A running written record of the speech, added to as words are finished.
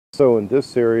So in this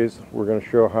series, we're going to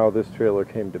show how this trailer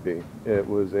came to be. It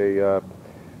was a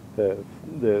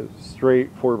the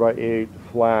straight 4x8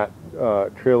 flat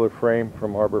trailer frame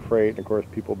from Harbor Freight. And of course,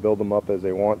 people build them up as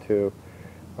they want to.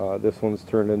 This one's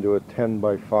turned into a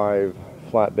 10x5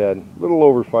 flatbed, a little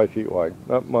over 5 feet wide.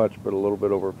 Not much, but a little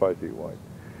bit over 5 feet wide.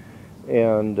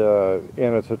 And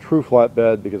it's a true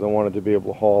flatbed because I wanted to be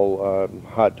able to haul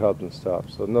hot tubs and stuff.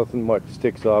 So nothing much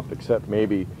sticks up except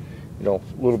maybe, you know,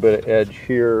 a little bit of edge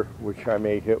here, which I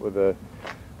may hit with a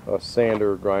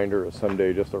sander or grinder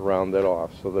someday just to round that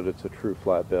off so that it's a true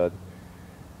flatbed.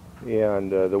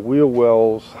 And the wheel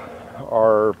wells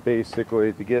are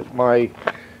basically, to get my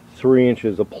 3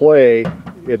 inches of play,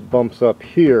 it bumps up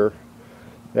here.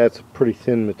 That's pretty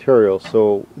thin material,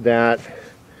 so that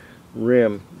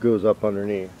rim goes up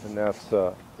underneath, and that's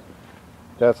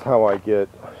how I get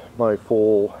my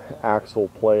full axle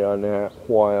play on that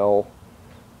while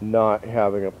not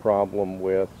having a problem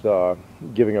with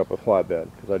giving up a flatbed,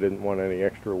 because I didn't want any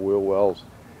extra wheel wells.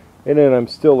 And then I'm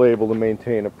still able to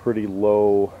maintain a pretty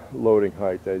low loading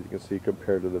height, as you can see,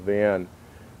 compared to the van.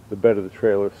 The bed of the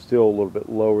trailer is still a little bit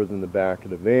lower than the back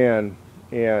of the van,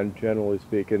 and generally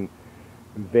speaking,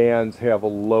 vans have a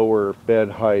lower bed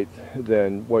height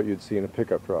than what you'd see in a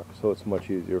pickup truck, so it's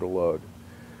much easier to load.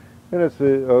 And it's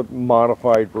a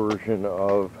modified version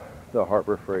of the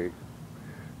Harbor Freight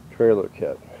trailer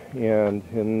kit. And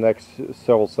in the next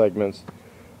several segments,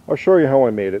 I'll show you how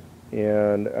I made it,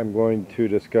 and I'm going to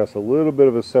discuss a little bit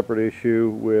of a separate issue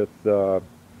with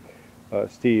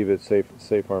Steve at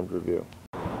Safe Arms Review.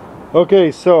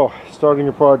 Okay, so starting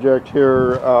a project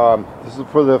here. This is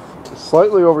for the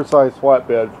slightly oversized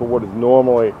flatbed for what is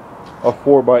normally a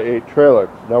 4x8 trailer.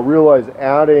 Now realize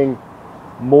adding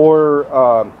more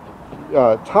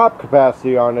top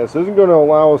capacity on this isn't going to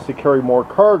allow us to carry more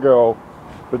cargo,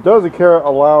 but does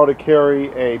allow to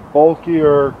carry a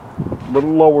bulkier,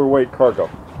 little lower weight cargo.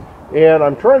 And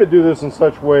I'm trying to do this in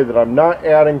such a way that I'm not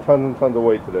adding tons and tons of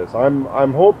weight to this.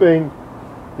 I'm hoping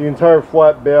the entire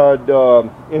flatbed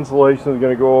insulation is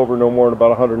going to go over no more than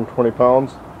about 120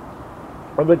 pounds.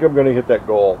 I think I'm going to hit that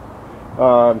goal.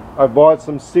 I bought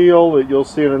some steel that you'll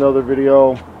see in another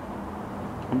video.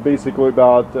 Basically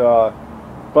about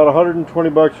 120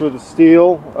 bucks worth of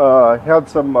steel. Had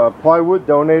some plywood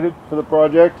donated for the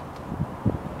project.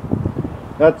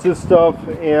 That's this stuff,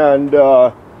 and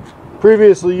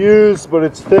previously used, but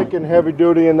it's thick and heavy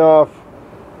duty enough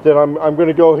that I'm going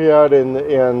to go ahead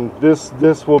and this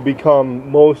will become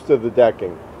most of the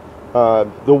decking.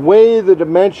 The way the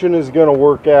dimension is going to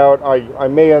work out, I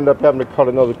may end up having to cut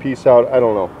another piece out. I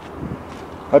don't know.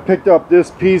 I picked up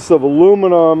this piece of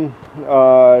aluminum.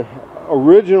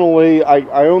 Originally,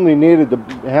 I only needed to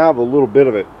have a little bit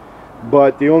of it,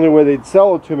 but the only way they'd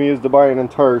sell it to me is to buy an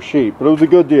entire sheet. But it was a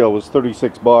good deal. It was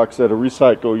 36 bucks at a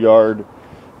recycle yard.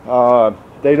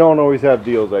 They don't always have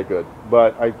deals that good,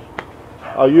 but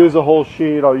I'll use a whole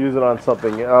sheet. I'll use it on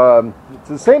something. It's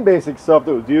the same basic stuff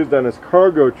that was used on this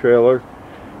cargo trailer,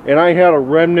 and I had a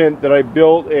remnant that I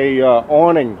built a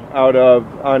awning out of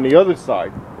on the other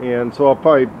side, and so I'll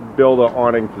probably build an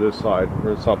awning for this side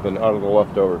or something out of the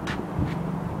leftover.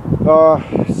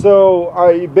 So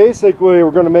I basically,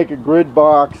 we're going to make a grid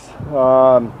box.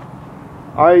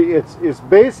 It's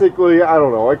basically, I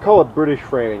don't know, I call it British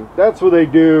framing. That's where they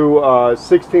do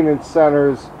 16-inch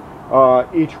centers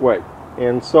each way.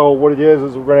 And so what it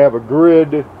is we're going to have a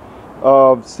grid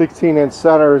of 16-inch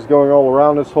centers going all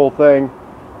around this whole thing.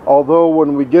 Although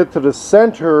when we get to the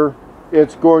center,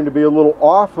 it's going to be a little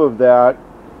off of that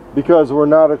because we're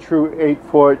not a true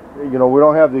 8-foot, you know, we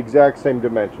don't have the exact same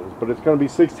dimensions. But it's going to be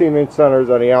 16-inch centers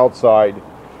on the outside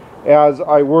as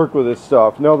I work with this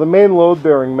stuff. Now the main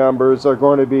load-bearing members are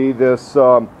going to be this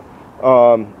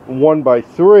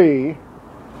 1x3.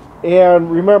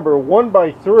 And remember,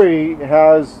 1x3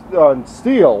 has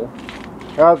steel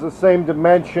has the same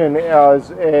dimension as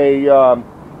a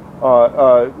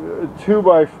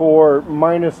 2x4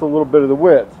 minus a little bit of the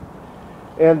width.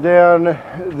 And then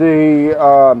the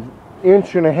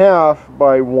 1.5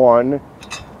 by 1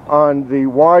 on the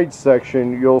wide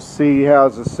section, you'll see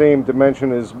has the same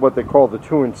dimension as what they call the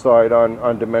 2-inch side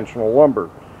on dimensional lumber.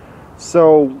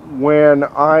 So when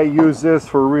I use this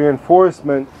for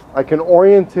reinforcement, I can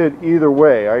orient it either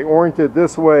way. I orient it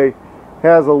this way,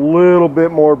 has a little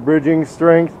bit more bridging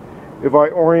strength. If I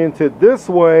orient it this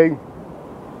way,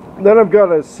 then I've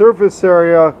got a surface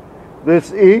area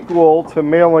that's equal to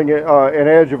mailing an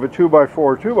edge of a 2x4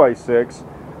 or 2x6.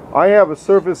 I have a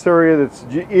surface area that's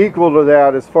equal to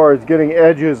that as far as getting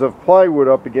edges of plywood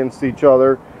up against each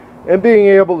other and being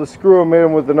able to screw them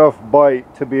in with enough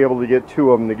bite to be able to get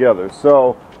two of them together.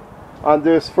 So on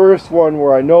this first one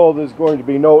where I know there's going to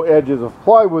be no edges of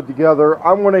plywood together,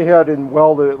 I went ahead and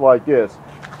welded it like this.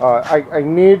 I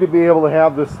need to be able to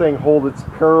have this thing hold its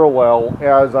parallel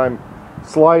as I'm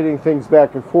sliding things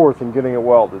back and forth and getting it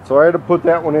welded. So I had to put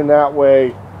that one in that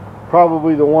way.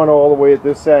 Probably the one all the way at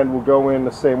this end will go in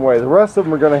the same way. The rest of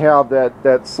them are going to have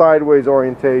that sideways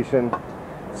orientation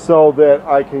so that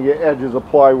I can get edges of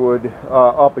plywood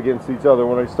up against each other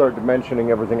when I start dimensioning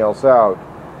everything else out.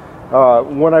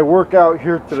 When I work out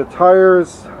here to the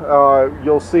tires,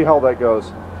 you'll see how that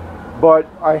goes. But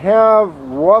I have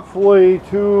roughly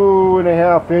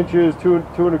 2.5 inches,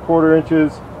 2.25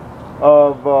 inches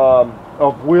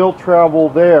of wheel travel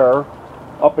there,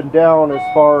 up and down as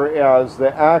far as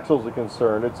the axles are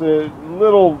concerned. It's a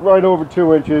little, right over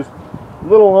 2 inches, a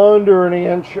little under an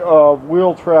inch of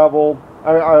wheel travel,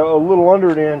 a little under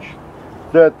an inch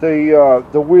that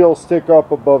the wheels stick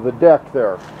up above the deck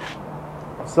there.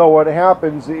 So what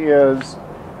happens is,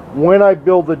 when I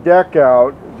build the deck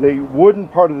out, the wooden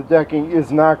part of the decking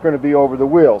is not going to be over the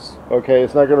wheels. Okay,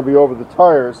 it's not going to be over the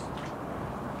tires.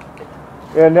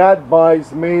 And that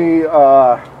buys me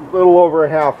a little over a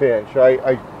 ½ inch.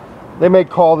 They may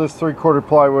call this 3/4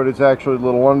 plywood. It's actually a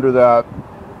little under that.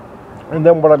 And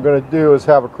then what I'm going to do is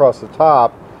have across the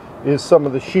top is some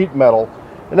of the sheet metal.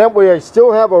 And that way I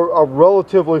still have a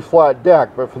relatively flat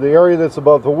deck, but for the area that's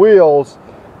above the wheels,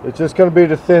 it's just going to be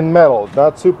the thin metal.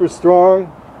 Not super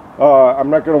strong. I'm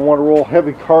not going to want to roll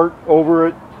heavy cart over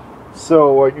it.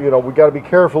 So, you know, we got to be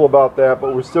careful about that,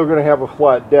 but we're still going to have a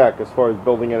flat deck as far as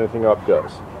building anything up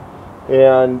goes.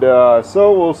 And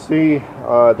so we'll see.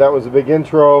 That was a big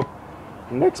intro.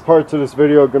 The next parts of this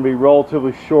video are going to be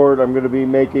relatively short. I'm going to be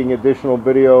making additional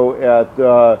video at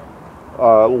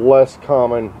less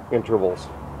common intervals.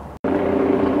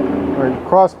 All right,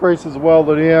 cross brace is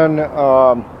welded in.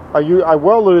 I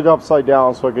welded it upside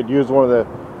down so I could use one of the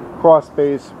cross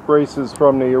braces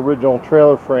from the original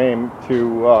trailer frame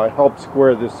to help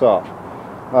square this up.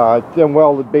 Then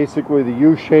welded basically the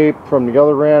U shape from the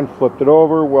other end, flipped it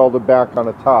over, welded back on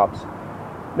the tops.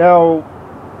 Now,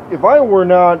 if I were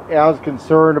not as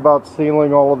concerned about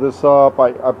sealing all of this up,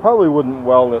 I probably wouldn't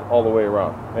weld it all the way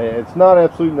around. It's not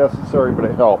absolutely necessary, but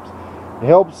it helps. It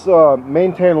helps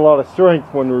maintain a lot of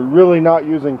strength when we're really not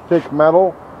using thick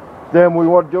metal. Then we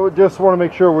just want to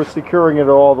make sure we're securing it at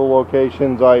all the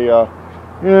locations. I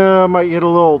might hit a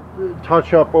little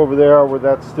touch up over there where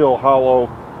that's still hollow,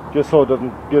 just so it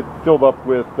doesn't get filled up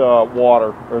with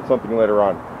water or something later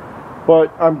on.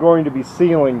 But I'm going to be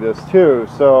sealing this too,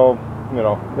 so you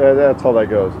know, that's how that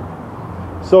goes.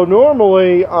 So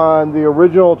normally on the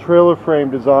original trailer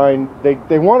frame design,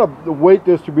 they want the weight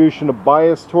distribution to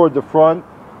bias toward the front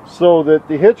so that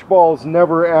the hitch ball is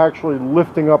never actually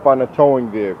lifting up on a towing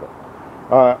vehicle.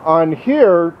 On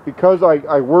here, because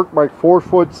I work my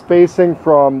 4-foot spacing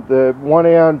from the one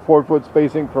end, 4-foot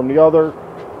spacing from the other,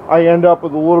 I end up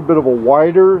with a little bit of a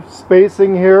wider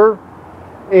spacing here,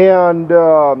 and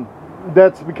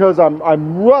that's because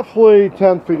I'm roughly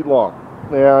 10 feet long,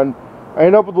 and I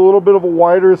end up with a little bit of a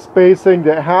wider spacing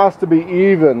that has to be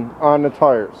even on the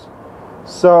tires.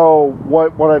 So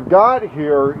what I've got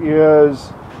here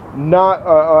is not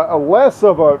a less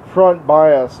of a front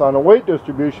bias on a weight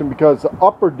distribution, because the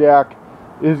upper deck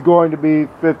is going to be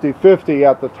 50-50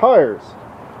 at the tires.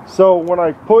 So when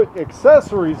I put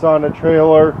accessories on a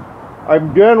trailer,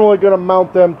 I'm generally going to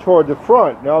mount them toward the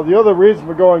front. Now the other reason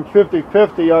for going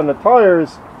 50-50 on the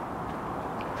tires,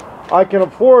 I can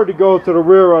afford to go to the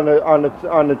rear on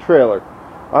the trailer.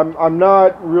 I'm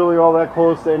not really all that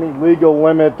close to any legal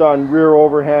limit on rear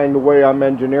overhang the way I'm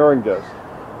engineering this.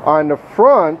 On the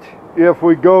front, if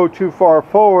we go too far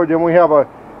forward, then we have a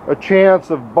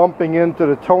chance of bumping into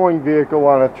the towing vehicle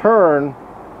on a turn,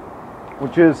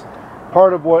 which is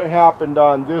part of what happened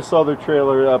on this other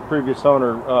trailer. Previous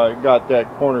owner got that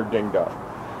corner dinged up.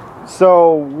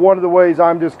 So one of the ways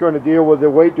I'm just going to deal with the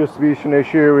weight distribution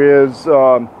issue is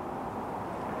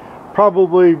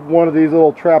probably one of these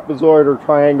little trapezoid or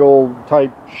triangle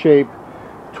type shape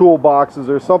toolboxes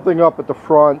or something up at the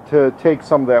front to take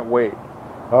some of that weight.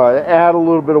 Add a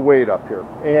little bit of weight up here,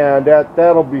 and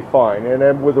that'll be fine. And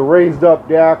then with a raised up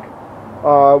deck,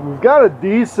 we've got a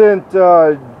decent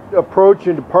approach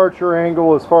and departure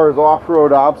angle as far as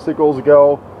off-road obstacles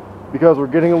go, because we're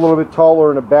getting a little bit taller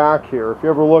in the back here. If you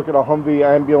ever look at a Humvee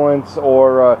ambulance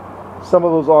or some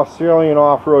of those Australian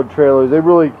off-road trailers, they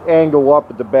really angle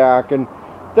up at the back, and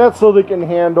that's so they can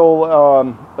handle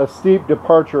a steep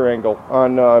departure angle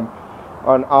on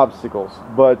obstacles.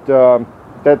 But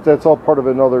that's all part of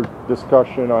another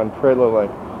discussion on trailer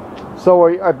length. So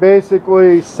I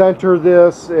basically center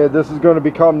this. This is going to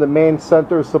become the main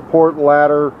center support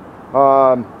ladder you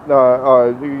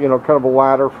know, kind of a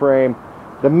ladder frame.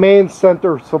 The main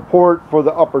center support for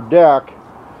the upper deck.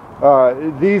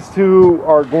 These two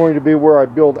are going to be where I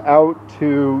build out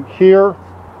to here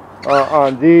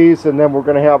on these, and then we're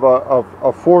going to have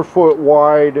a 4 foot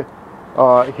wide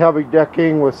heavy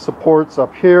decking with supports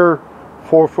up here,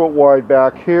 4 foot wide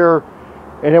back here,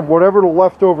 and then whatever the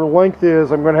leftover length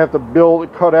is, I'm going to have to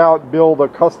cut out, build a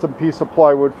custom piece of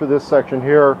plywood for this section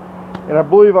here, and I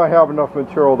believe I have enough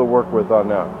material to work with on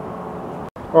that.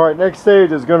 Alright, next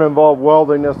stage is going to involve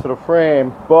welding this to the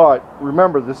frame, but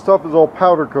remember, this stuff is all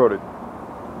powder coated,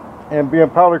 and being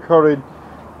powder coated,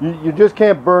 you just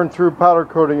can't burn through powder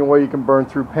coating the way you can burn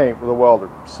through paint with a welder.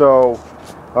 So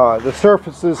the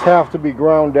surfaces have to be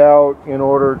ground out in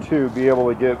order to be able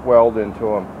to get weld into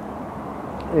them.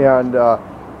 And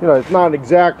you know, it's not an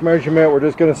exact measurement, we're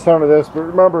just going to center this, but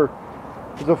remember,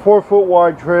 it's a 4 foot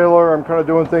wide trailer. I'm kind of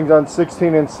doing things on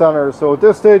 16-inch centers, so at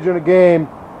this stage in the game,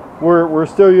 we're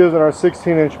still using our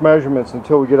 16-inch measurements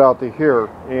until we get out to here,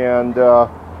 and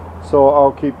so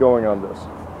I'll keep going on this.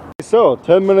 So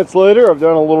 10 minutes later, I've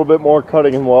done a little bit more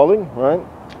cutting and welding, right?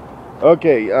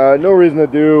 Okay, no reason to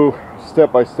do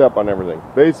step by step on everything.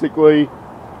 Basically,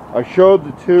 I showed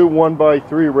the two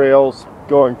 1x3 rails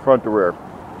going front to rear.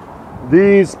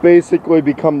 These basically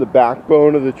become the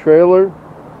backbone of the trailer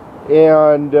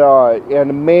and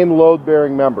the main load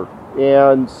bearing member,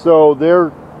 and so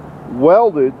they're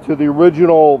welded to the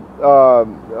original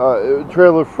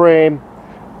trailer frame,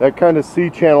 that kind of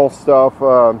C-channel stuff.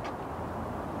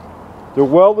 They're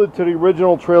welded to the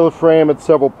original trailer frame at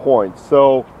several points,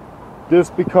 so this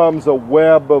becomes a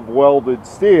web of welded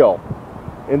steel.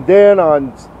 And then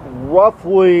on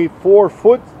roughly 4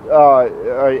 foot,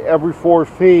 every 4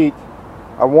 feet,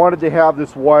 I wanted to have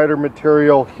this wider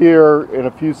material here in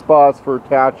a few spots for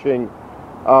attaching.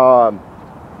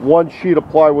 One sheet of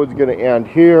plywood is going to end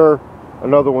here,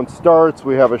 another one starts.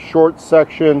 We have a short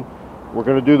section. We're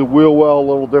going to do the wheel well a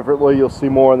little differently. You'll see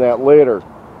more on that later.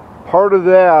 Part of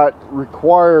that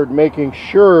required making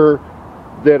sure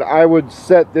that I would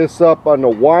set this up on the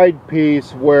wide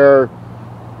piece where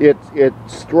it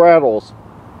straddles.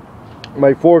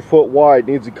 My 4 foot wide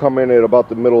needs to come in at about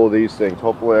the middle of these things.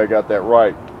 Hopefully I got that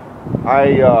right.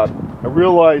 I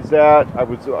realized that I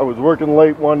was working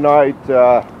late one night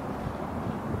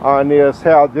on this,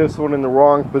 had this one in the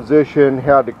wrong position,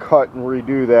 had to cut and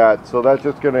redo that, so that's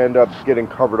just going to end up getting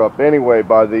covered up anyway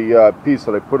by the piece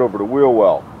that I put over the wheel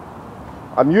well.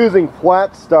 I'm using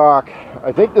flat stock.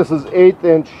 I think this is 1/8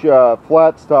 inch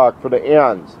flat stock for the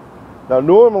ends. Now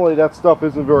normally that stuff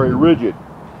isn't very rigid,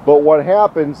 but what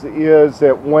happens is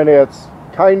that when it's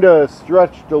kind of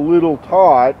stretched a little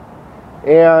taut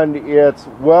and it's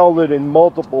welded in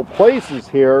multiple places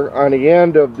here on the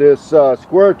end of this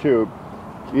square tube,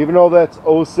 even though that's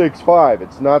 065,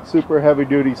 it's not super heavy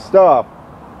duty stuff.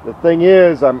 The thing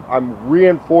is, I'm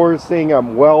reinforcing,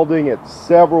 I'm welding at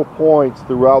several points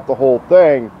throughout the whole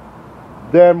thing.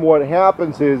 Then what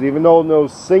happens is, even though no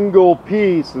single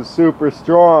piece is super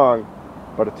strong,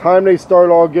 by the time they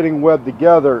start all getting webbed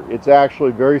together, it's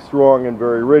actually very strong and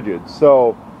very rigid.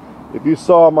 So if you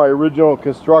saw my original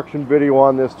construction video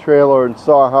on this trailer and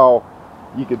saw how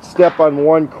you could step on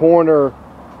one corner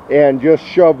and just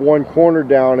shove one corner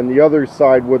down and the other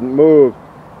side wouldn't move,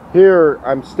 here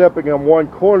I'm stepping on one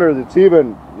corner that's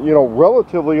even, you know,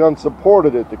 relatively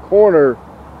unsupported at the corner.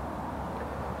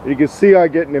 You can see I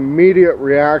get an immediate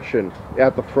reaction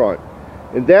at the front,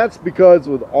 and that's because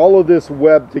with all of this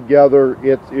web together,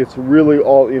 it's really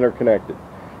all interconnected.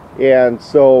 And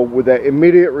so with that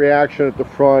immediate reaction at the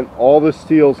front, all the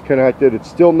steel's connected. It's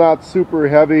still not super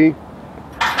heavy.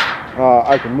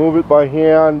 I can move it by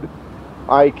hand.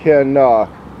 I can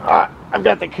I've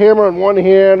got the camera in one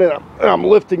hand and I'm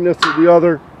lifting this with the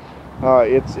other.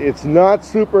 It's not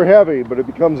super heavy, but it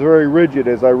becomes very rigid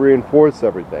as I reinforce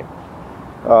everything.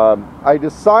 I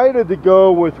decided to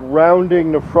go with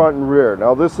rounding the front and rear.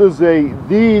 Now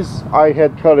these I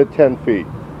had cut at 10 feet.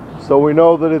 So we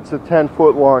know that it's a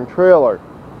 10-foot long trailer.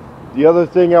 The other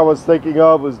thing I was thinking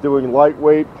of was doing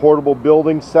lightweight portable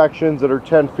building sections that are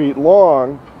 10 feet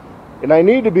long. And I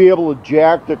need to be able to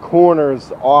jack the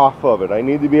corners off of it. I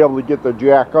need to be able to get the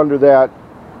jack under that.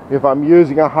 If I'm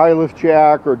using a high lift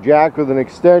jack or jack with an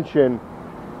extension,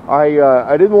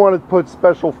 I didn't want to put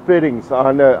special fittings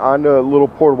on the little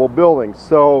portable buildings.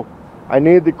 So I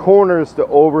need the corners to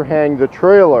overhang the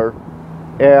trailer,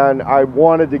 and I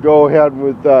wanted to go ahead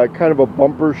with kind of a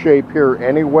bumper shape here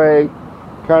anyway,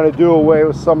 kind of do away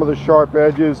with some of the sharp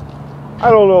edges. I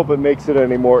don't know if it makes it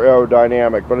any more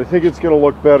aerodynamic, but I think it's going to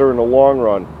look better in the long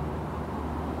run.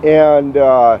 And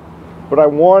but I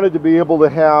wanted to be able to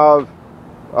have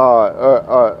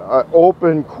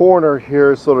open corner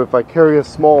here, so that if I carry a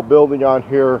small building on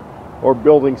here or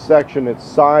building section, its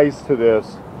size to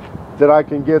this, that I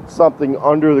can get something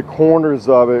under the corners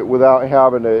of it without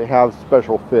having to have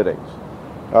special fittings.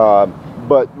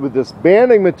 But with this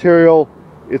banding material,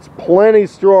 it's plenty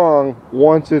strong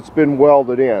once it's been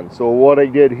welded in. So what I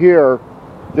did here,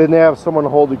 didn't have someone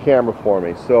hold the camera for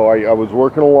me, so I was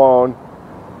working alone.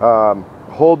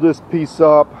 Hold this piece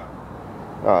up,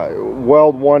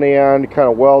 weld one end, kind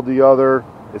of weld the other.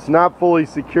 It's not fully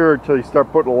secure until you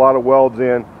start putting a lot of welds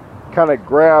in. Kind of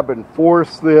grab and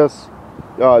force this,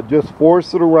 just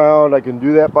force it around. I can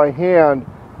do that by hand,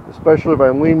 especially if I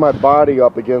lean my body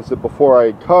up against it before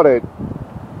I cut it.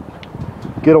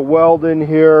 Get a weld in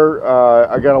here.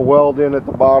 I got a weld in at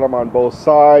the bottom on both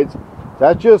sides.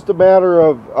 That's just a matter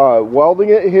of welding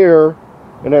it here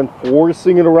and then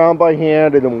forcing it around by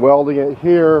hand and then welding it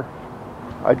here.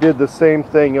 I did the same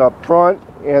thing up front,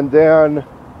 and then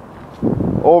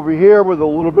over here with a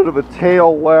little bit of a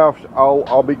tail left,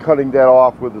 I'll be cutting that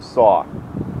off with a saw.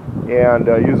 And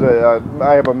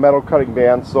I have a metal cutting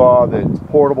bandsaw that's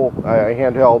portable,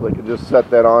 handheld. I can just set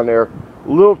that on there. A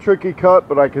little tricky cut,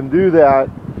 but I can do that.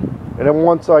 And then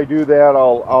once I do that,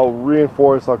 I'll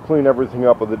reinforce, I'll clean everything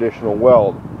up with additional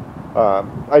weld.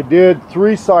 I did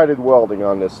three-sided welding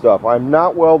on this stuff. I'm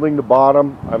not welding the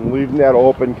bottom. I'm leaving that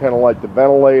open, kind of like to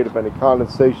ventilate. If any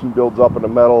condensation builds up in the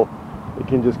metal, it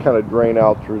can just kind of drain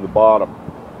out through the bottom.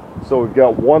 So we've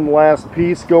got one last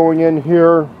piece going in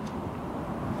here.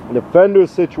 The fender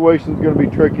situation is going to be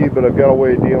tricky, but I've got a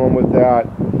way of dealing with that.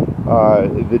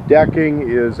 The decking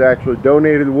is actually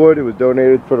donated wood. It was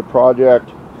donated for the project.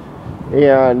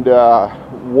 And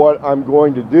what I'm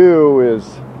going to do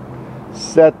is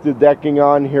set the decking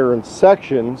on here in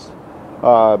sections.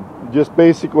 Just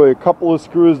basically a couple of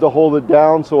screws to hold it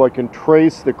down so I can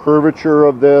trace the curvature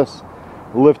of this,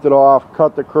 lift it off,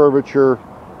 cut the curvature,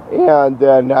 and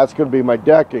then that's going to be my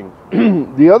decking.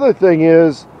 The other thing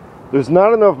is, there's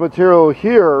not enough material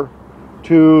here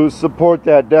to support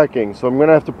that decking, so I'm going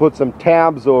to have to put some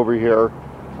tabs over here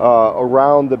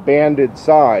around the banded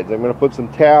sides. I'm going to put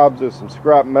some tabs, there's some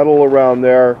scrap metal around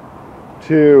there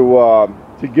to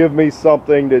give me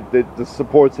something that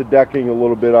supports the decking a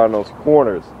little bit on those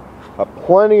corners.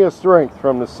 Plenty of strength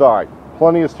from the side,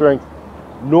 plenty of strength.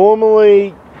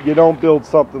 Normally you don't build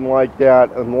something like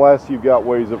that unless you've got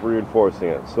ways of reinforcing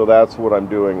it, so that's what I'm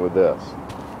doing with this.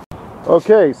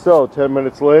 Okay, so 10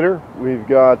 minutes later, we've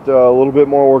got a little bit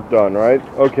more work done, right?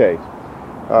 Okay,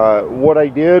 what I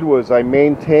did was I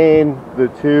maintained the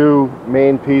two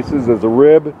main pieces as a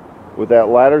rib with that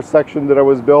ladder section that I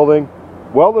was building,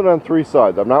 welded on three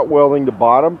sides. I'm not welding the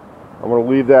bottom. I'm going to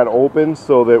leave that open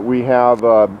so that we have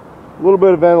a little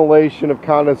bit of ventilation. If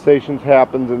condensation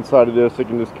happens inside of this, it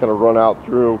can just kind of run out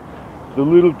through the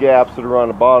little gaps that are on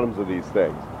the bottoms of these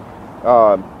things.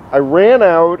 I ran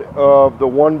out of the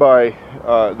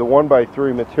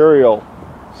 1x3 material,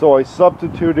 so I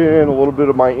substituted in a little bit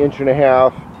of my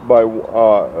 1.5 by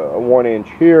 1 inch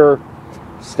here,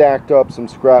 stacked up some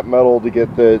scrap metal to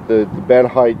get the bed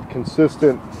height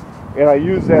consistent, and I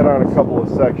used that on a couple of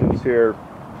sections here,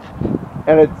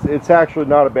 and it's actually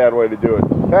not a bad way to do it.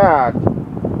 In fact,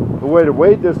 the way the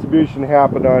weight distribution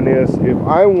happened on this, if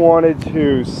I wanted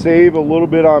to save a little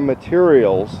bit on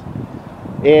materials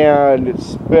and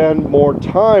spend more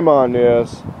time on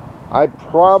this, I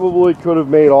probably could have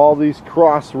made all these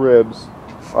cross ribs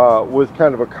with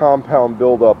kind of a compound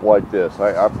buildup like this.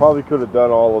 I probably could have done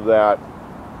all of that.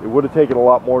 It would have taken a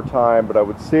lot more time, but I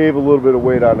would save a little bit of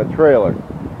weight on the trailer.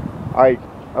 I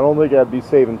don't think I'd be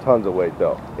saving tons of weight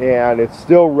though, and it's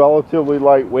still relatively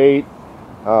lightweight.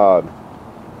 There's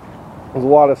a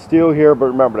lot of steel here, but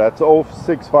remember, that's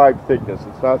 0.65 thickness.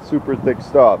 It's not super thick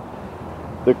stuff.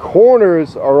 The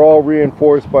corners are all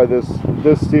reinforced by this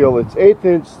steel. It's 1/8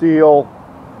 inch steel.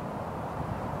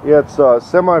 It's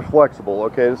semi-flexible.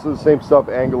 Okay, this is the same stuff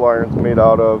angle iron's made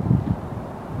out of.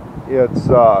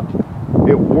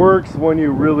 It works when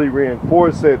you really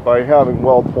reinforce it by having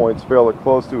weld points fairly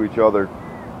close to each other.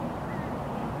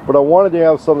 But I wanted to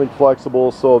have something flexible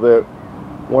so that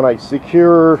when I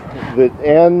secure the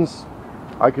ends,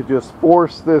 I could just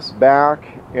force this back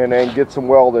and then get some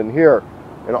weld in here.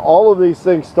 And all of these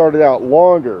things started out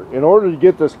longer. In order to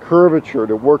get this curvature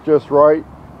to work just right,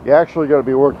 you actually got to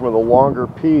be working with a longer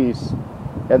piece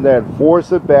and then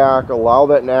force it back, allow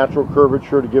that natural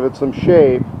curvature to give it some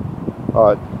shape,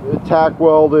 tack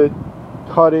weld it,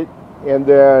 cut it, and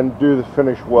then do the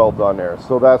finished welds on there.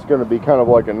 So that's going to be kind of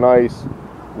like a nice,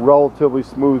 relatively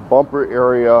smooth bumper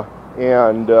area,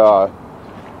 and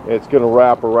It's going to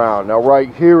wrap around. Now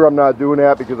right here I'm not doing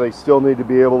that because I still need to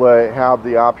be able to have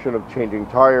the option of changing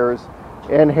tires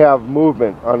and have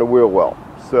movement on the wheel well.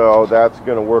 So that's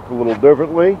going to work a little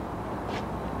differently.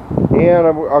 And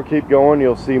I'll keep going.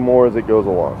 You'll see more as it goes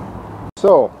along.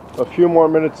 So a few more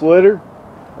minutes later,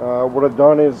 what I've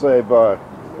done is I've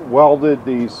welded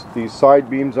these side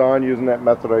beams on using that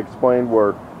method I explained,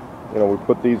 where we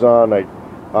put these on.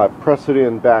 I press it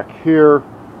in back here,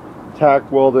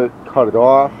 tack weld it, cut it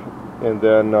off, and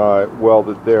then weld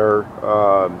it there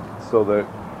so that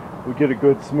we get a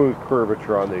good smooth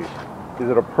curvature on these. Is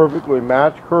it a perfectly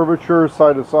matched curvature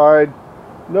side to side?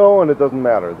 No, and it doesn't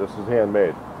matter. This is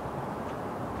handmade.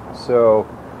 So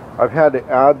I've had to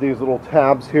add these little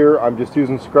tabs here. I'm just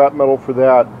using scrap metal for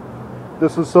that.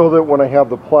 This is so that when I have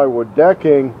the plywood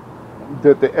decking,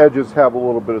 that the edges have a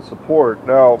little bit of support.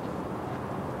 Now,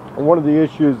 one of the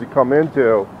issues to come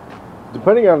into,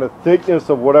 depending on the thickness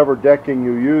of whatever decking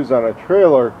you use on a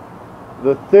trailer,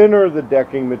 the thinner the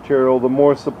decking material, the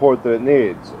more support that it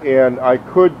needs. And I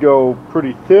could go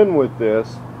pretty thin with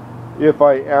this if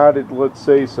I added, let's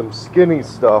say, some skinny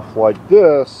stuff like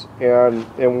this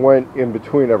and went in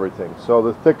between everything. So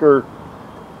the thicker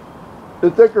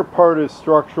part is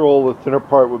structural, the thinner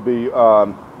part would be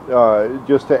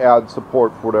just to add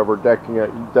support for whatever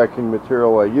decking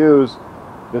material I use.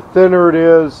 The thinner it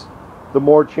is, the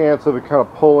more chance of it kind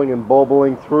of pulling and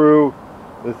bubbling through.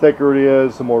 The thicker it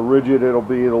is, the more rigid it'll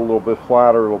be, the little bit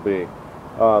flatter it'll be.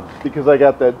 Because I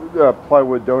got that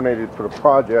plywood donated for the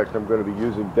project, I'm going to be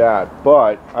using that.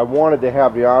 But I wanted to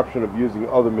have the option of using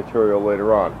other material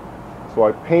later on. So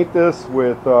I paint this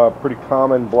with pretty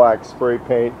common black spray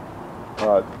paint.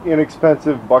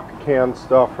 Inexpensive bucket can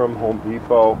stuff from Home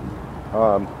Depot.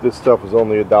 This stuff is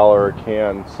only $1 a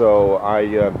can, so I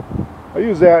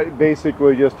use that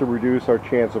basically just to reduce our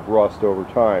chance of rust over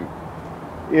time.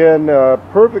 In a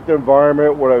perfect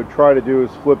environment, what I would try to do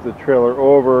is flip the trailer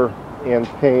over and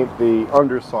paint the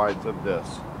undersides of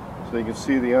this. So you can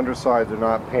see the undersides are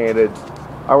not painted.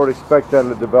 I would expect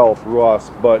them to develop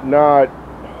rust, but not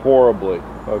horribly,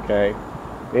 okay?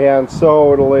 And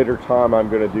so at a later time I'm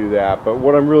going to do that. But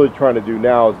what I'm really trying to do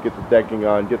now is get the decking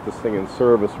on, get this thing in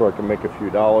service so I can make a few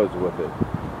dollars with it.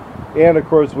 And of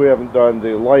course we haven't done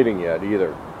the lighting yet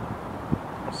either.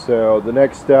 So the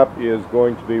next step is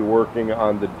going to be working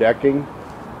on the decking,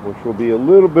 which will be a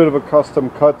little bit of a custom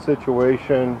cut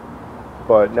situation.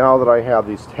 But now that I have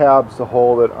these tabs to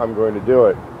hold it, I'm going to do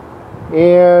it.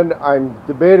 And I'm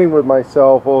debating with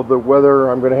myself over whether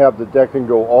I'm going to have the decking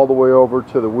go all the way over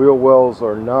to the wheel wells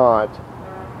or not,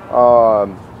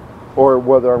 or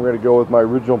whether I'm going to go with my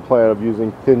original plan of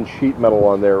using thin sheet metal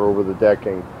on there over the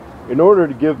decking in order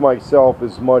to give myself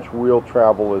as much wheel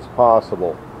travel as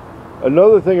possible.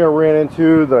 Another thing I ran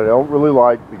into that I don't really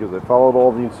like, because I followed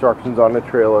all the instructions on the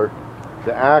trailer,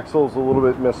 the axle's a little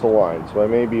bit misaligned, so I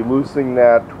may be loosening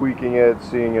that, tweaking it,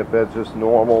 seeing if that's just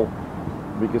normal.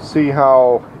 You can see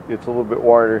how it's a little bit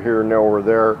wider here and over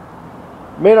there.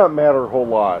 May not matter a whole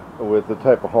lot with the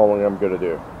type of hauling I'm going to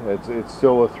do. It's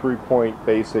still a 3-point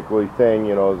basically thing,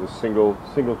 as a single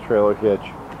trailer hitch.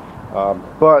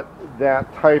 But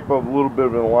that type of little bit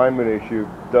of an alignment issue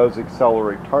does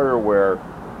accelerate tire wear.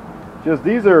 Just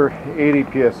these are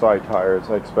 80 psi tires.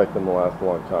 I expect them to last a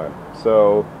long time.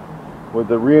 So with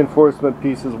the reinforcement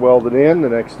pieces welded in, the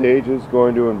next stage is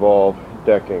going to involve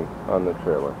decking on the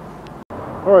trailer.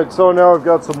 Alright, so now I've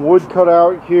got some wood cut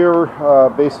out here,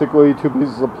 basically 2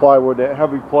 pieces of plywood, that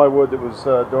heavy plywood that was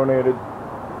donated.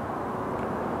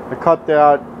 I cut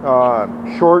that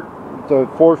short to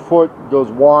 4 foot, goes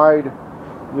wide.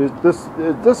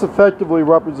 This effectively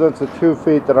represents the 2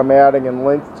 feet that I'm adding in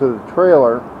length to the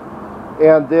trailer,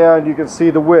 and then you can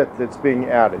see the width that's being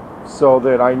added, so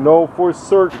that I know for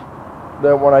certain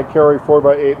that when I carry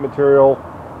 4x8 material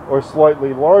or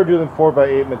slightly larger than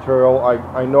 4x8 material,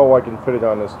 I know I can fit it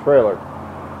on this trailer.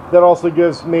 That also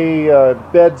gives me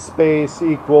bed space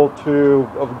equal to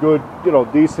a good,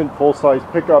 decent full-size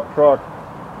pickup truck.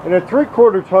 And at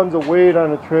 3/4 tons of weight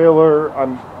on a trailer,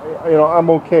 I'm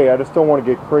okay. I just don't want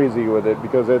to get crazy with it,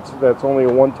 because that's only a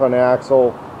 1-ton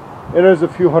axle, and there's a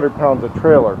few hundred pounds of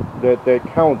trailer that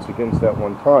counts against that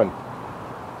 1 ton.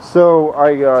 So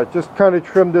I just kind of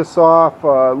trimmed this off,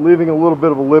 leaving a little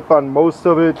bit of a lip on most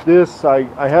of it. This, I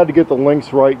had to get the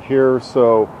links right here,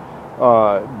 so,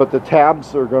 but the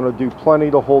tabs are going to do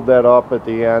plenty to hold that up at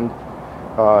the end.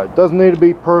 It doesn't need to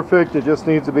be perfect, it just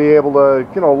needs to be able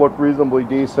to, look reasonably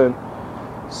decent.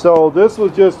 So this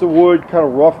was just a wood kind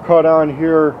of rough cut on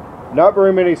here. Not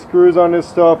very many screws on this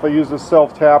stuff. I use the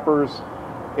self-tappers.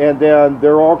 And then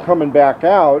they're all coming back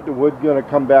out. The wood's going to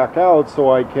come back out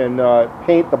so I can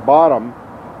paint the bottom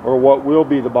or what will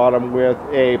be the bottom, with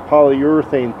a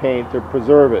polyurethane paint to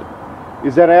preserve it.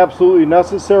 Is that absolutely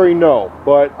necessary? No,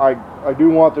 but I do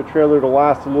want the trailer to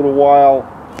last a little while.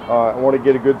 I want to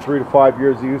get a good 3 to 5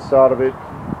 years use out of it,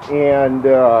 and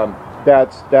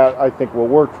that I think will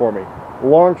work for me.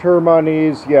 Long term on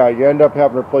these, yeah, you end up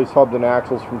having to replace hubs and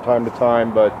axles from time to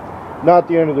time, but not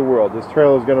the end of the world. This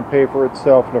trailer is going to pay for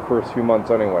itself in the first few months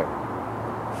anyway.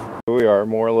 Here we are,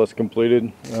 more or less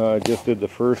completed. Just did the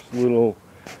first little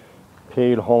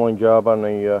paid hauling job on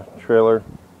the trailer.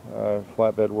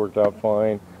 Flatbed worked out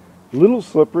fine. A little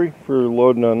slippery for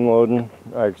loading and unloading.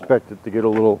 I expect it to get a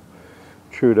little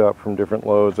chewed up from different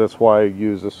loads. That's why I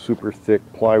use a super thick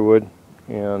plywood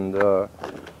and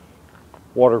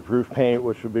waterproof paint,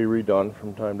 which will be redone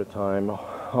from time to time.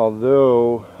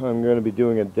 Although I'm going to be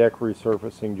doing a deck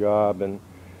resurfacing job and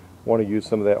want to use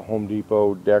some of that Home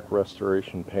Depot deck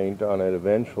restoration paint on it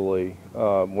eventually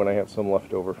when I have some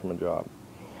left over from a job.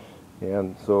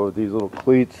 And so these little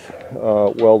cleats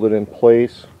welded in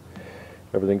place.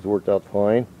 Everything's worked out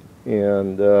fine.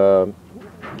 And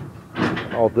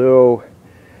although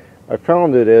I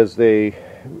found that as they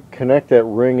connect that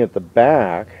ring at the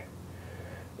back,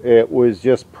 it was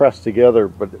just pressed together,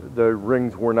 but the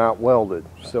rings were not welded.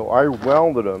 So I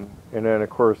welded them, and then of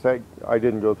course I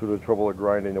didn't go through the trouble of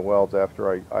grinding the welds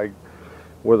after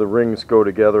where the rings go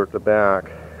together at the back.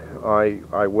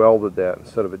 I welded that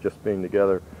instead of it just being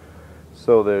together,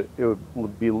 so that it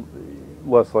would be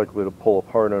less likely to pull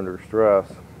apart under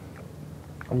stress.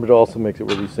 But it also makes it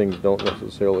where these things don't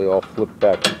necessarily all flip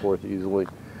back and forth easily.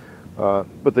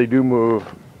 But they do move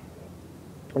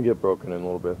and get broken in a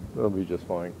little bit. It'll be just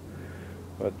fine.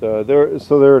 But there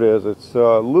it is. It's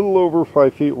a little over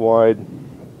 5 feet wide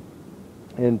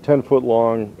and 10 foot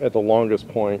long at the longest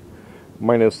point,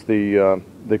 minus the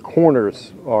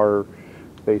corners are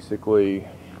basically,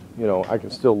 you know, I can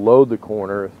still load the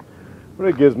corners, but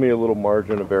it gives me a little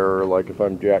margin of error, like if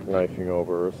I'm jackknifing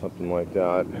over or something like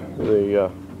that.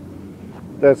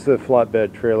 That's the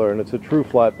flatbed trailer, and it's a true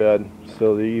flatbed,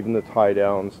 so even the tie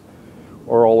downs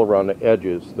are all around the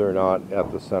edges. They're not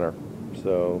at the center.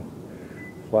 So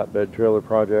flatbed trailer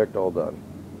project all done.